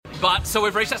But so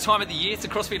we've reached that time of the year. It's the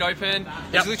CrossFit Open.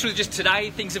 It's literally just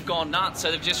today. Things have gone nuts.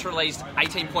 So they've just released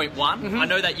 18.1. I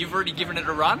know that you've already given it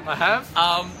a run. I have.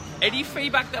 Any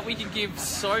feedback that we can give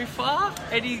so far?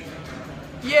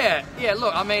 Yeah.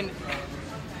 Look, I mean,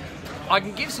 I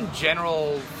can give some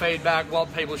general feedback,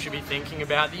 what people should be thinking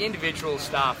about. The individual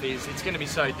stuff it's going to be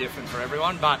so different for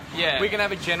everyone, but we can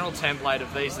have a general template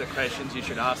of these are the questions you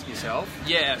should ask yourself.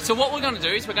 Yeah, so what we're going to do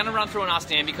is we're going to run through and ask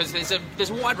Dan, because there's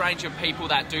a wide range of people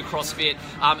that do CrossFit,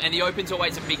 and the Open's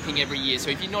always a big thing every year. So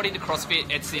if you're not into CrossFit,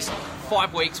 it's this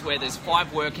 5 weeks where there's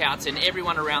 5 workouts, and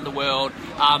everyone around the world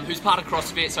who's part of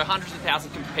CrossFit, so hundreds of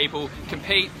thousands of people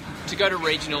compete to go to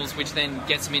regionals, which then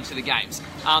gets them into the games.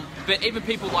 But even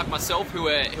people like myself who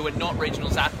are not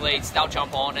regionals athletes, they'll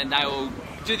jump on and they'll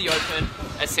do the Open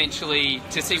essentially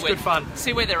to see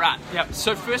where they're at. Yep.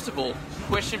 So first of all,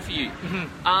 question for you.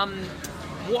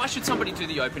 Why should somebody do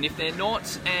the Open? If they're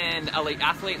not an elite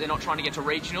athlete, they're not trying to get to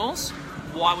regionals,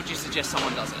 why would you suggest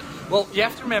someone does it? Well, you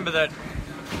have to remember that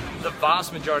the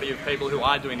vast majority of people who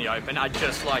are doing the Open are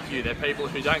just like you. They're people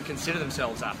who don't consider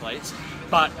themselves athletes,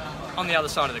 but on the other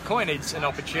side of the coin, it's an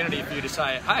opportunity for you to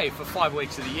say, hey, for 5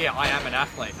 weeks of the year, I am an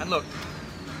athlete. And look,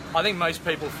 I think most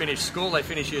people finish school, they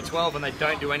finish year 12 and they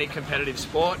don't do any competitive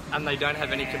sport and they don't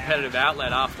have any competitive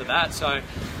outlet after that. So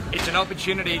it's an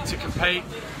opportunity to compete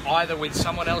either with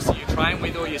someone else that you train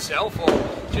with or yourself,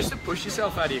 or just to push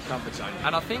yourself out of your comfort zone.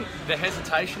 And I think the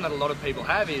hesitation that a lot of people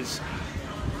have is,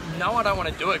 no, I don't want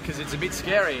to do it because it's a bit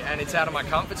scary and it's out of my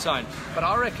comfort zone. But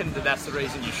I reckon that that's the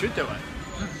reason you should do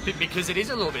it, because it is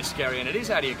a little bit scary and it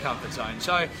is out of your comfort zone.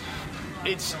 So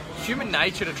it's human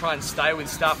nature to try and stay with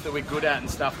stuff that we're good at and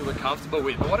stuff that we're comfortable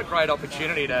with. But what a great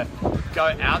opportunity to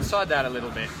go outside that a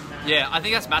little bit. Yeah, I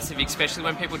think that's massive, especially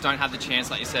when people don't have the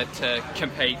chance, like you said, to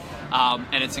compete,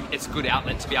 and it's a good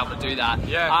outlet to be able to do that.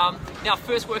 Yeah. Now,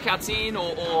 first workouts in,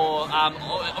 or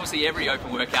obviously every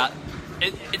Open workout,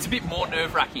 it's a bit more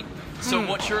nerve-wracking. So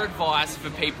what's your advice for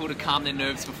people to calm their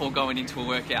nerves before going into a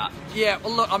workout? Yeah,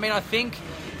 well, look, I mean, I think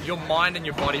your mind and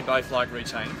your body both like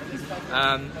routine.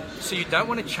 So you don't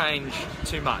want to change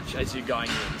too much as you're going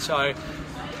in. So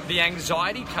the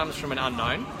anxiety comes from an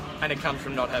unknown, and it comes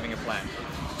from not having a plan.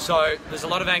 So there's a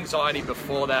lot of anxiety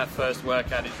before that first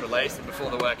workout is released and before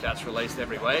the workout's released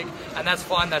every week. And that's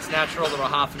fine, that's natural. There are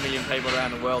 500,000 people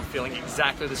around the world feeling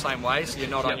exactly the same way, so you're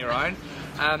not on your own.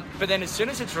 But then as soon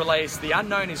as it's released, the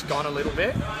unknown is gone a little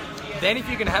bit. Then if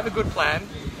you can have a good plan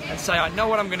and say, I know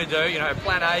what I'm going to do,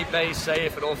 plan A, B, C,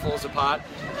 if it all falls apart.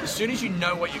 As soon as you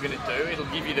know what you're going to do, it'll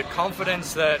give you the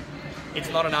confidence that it's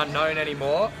not an unknown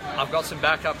anymore. I've got some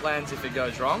backup plans if it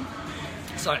goes wrong.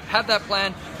 So have that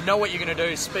plan, know what you're going to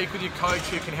do, speak with your coach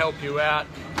who can help you out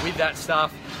with that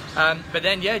stuff. But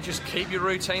then, just keep your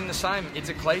routine the same. It's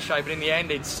a cliche, but in the end,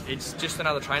 it's just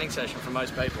another training session for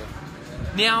most people.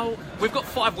 Now, we've got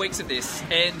 5 weeks of this,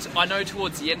 and I know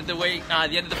towards the end of the week, the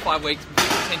end of the 5 weeks, people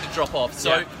tend to drop off.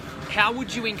 So how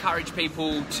would you encourage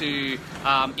people to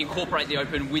incorporate the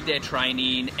Open with their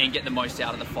training and get the most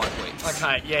out of the 5 weeks?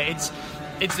 Okay,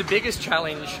 it's the biggest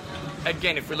challenge.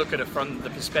 Again, if we look at it from the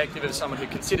perspective of someone who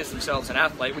considers themselves an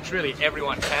athlete, which really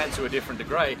everyone can to a different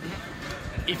degree,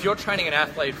 if you're training an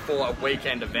athlete for a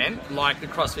weekend event, like the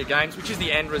CrossFit Games, which is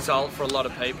the end result for a lot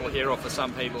of people here or for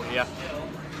some people here,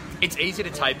 it's easy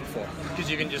to taper for, because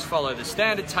you can just follow the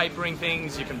standard tapering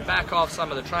things, you can back off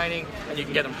some of the training, and you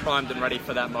can get them primed and ready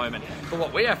for that moment. But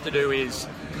what we have to do is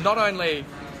not only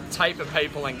taper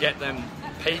people and get them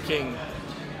peaking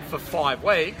for 5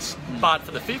 weeks, but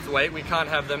for the 5th week, we can't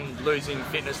have them losing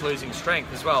fitness, losing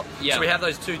strength as well. Yeah. So we have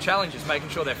those two challenges, making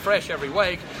sure they're fresh every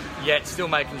week, yet still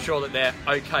making sure that they're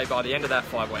okay by the end of that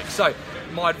 5 weeks. So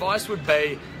my advice would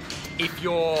be, if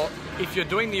you're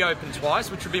doing the Open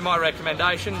twice, which would be my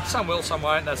recommendation, some will, some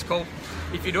won't, that's cool.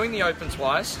 If you're doing the Open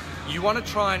twice, you want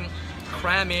to try and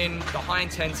cram in the high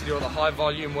intensity or the high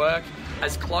volume work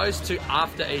as close to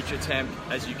after each attempt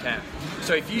as you can.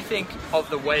 So if you think of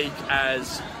the week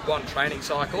as one training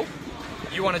cycle,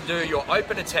 you want to do your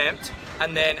Open attempt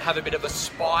and then have a bit of a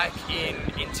spike in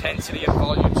intensity and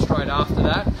volume straight after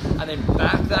that, and then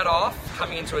back that off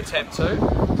coming into attempt 2,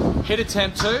 hit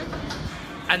attempt 2,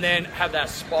 and then have that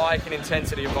spike in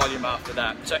intensity and volume after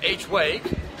that. So each week,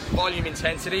 volume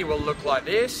intensity will look like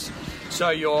this, so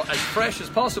you're as fresh as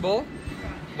possible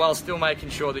while still making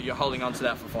sure that you're holding on to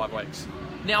that for 5 weeks.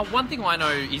 Now, one thing I know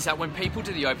is that when people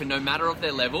do the Open, no matter of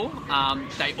their level,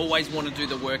 they always want to do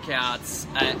the workouts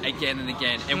again and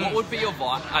again. And what would be your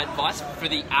advice for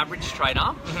the average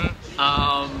trainer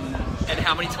and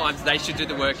how many times they should do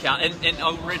the workout. And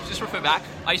I'll just refer back.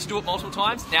 I used to do it multiple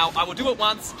times. Now I will do it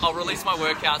once. I'll release my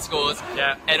workout scores,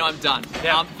 and I'm done.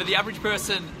 Yeah. For the average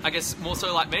person, I guess more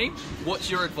so like me, what's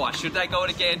your advice? Should they go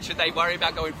it again? Should they worry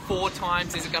about going 4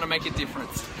 times? Is it going to make a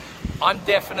difference? I'm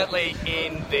definitely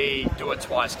in the do it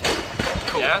twice camp.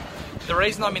 Cool. Yeah. The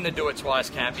reason I'm in the do it twice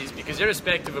camp is because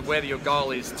irrespective of whether your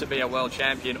goal is to be a world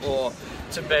champion or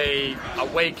to be a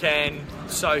weekend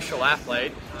social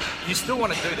athlete, you still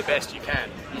want to do the best you can.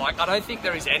 Like, I don't think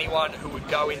there is anyone who would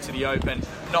go into the Open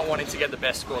not wanting to get the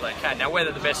best score they can. Now,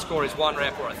 whether the best score is 1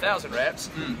 rep or 1,000 reps,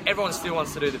 everyone still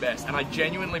wants to do the best. And I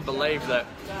genuinely believe that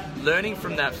learning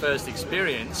from that first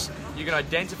experience, you can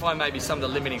identify maybe some of the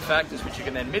limiting factors, which you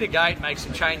can then mitigate, make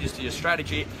some changes to your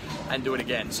strategy, and do it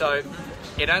again. So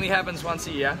it only happens once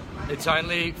a year. It's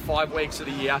only 5 weeks of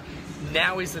the year.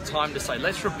 Now is the time to say,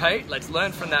 let's repeat, let's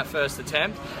learn from that first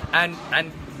attempt, and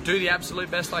do the absolute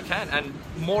best I can. And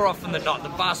more often than not, the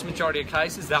vast majority of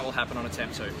cases, that will happen on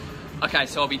attempt 2. Okay,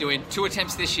 so I'll be doing 2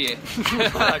 attempts this year.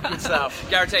 Good stuff.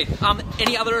 Guaranteed.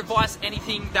 Any other advice,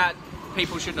 anything that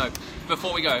people should know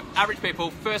before we go? Average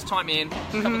people, first time in,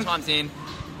 couple times in,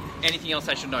 anything else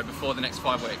they should know before the next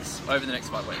 5 weeks, over the next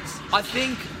 5 weeks? I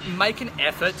think make an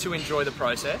effort to enjoy the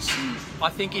process. I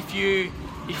think if you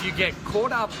get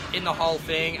caught up in the whole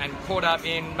thing and caught up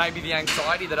in maybe the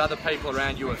anxiety that other people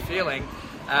around you are feeling,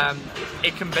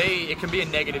 it can be a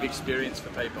negative experience for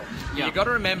people. Yeah. You've got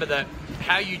to remember that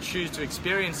how you choose to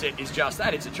experience it is just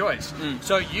that, it's a choice.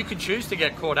 So you can choose to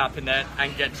get caught up in that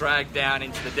and get dragged down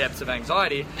into the depths of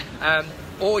anxiety,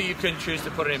 or you can choose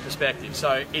to put it in perspective.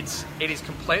 So it is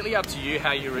completely up to you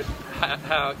how you're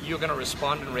going to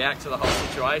respond and react to the whole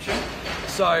situation.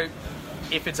 So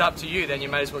if it's up to you, then you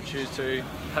may as well choose to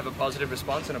have a positive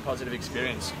response and a positive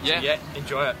experience. Yeah. So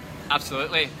enjoy it.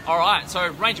 Absolutely. All right, so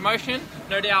Range of Motion,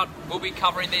 no doubt we'll be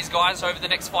covering these guys over the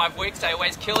next 5 weeks. They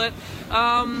always kill it.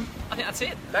 I think that's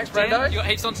it. Thanks, Brando. Dan, you got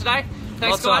heaps on today.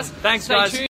 Thanks, Lots on. guys. Thanks, Stay guys. tuned.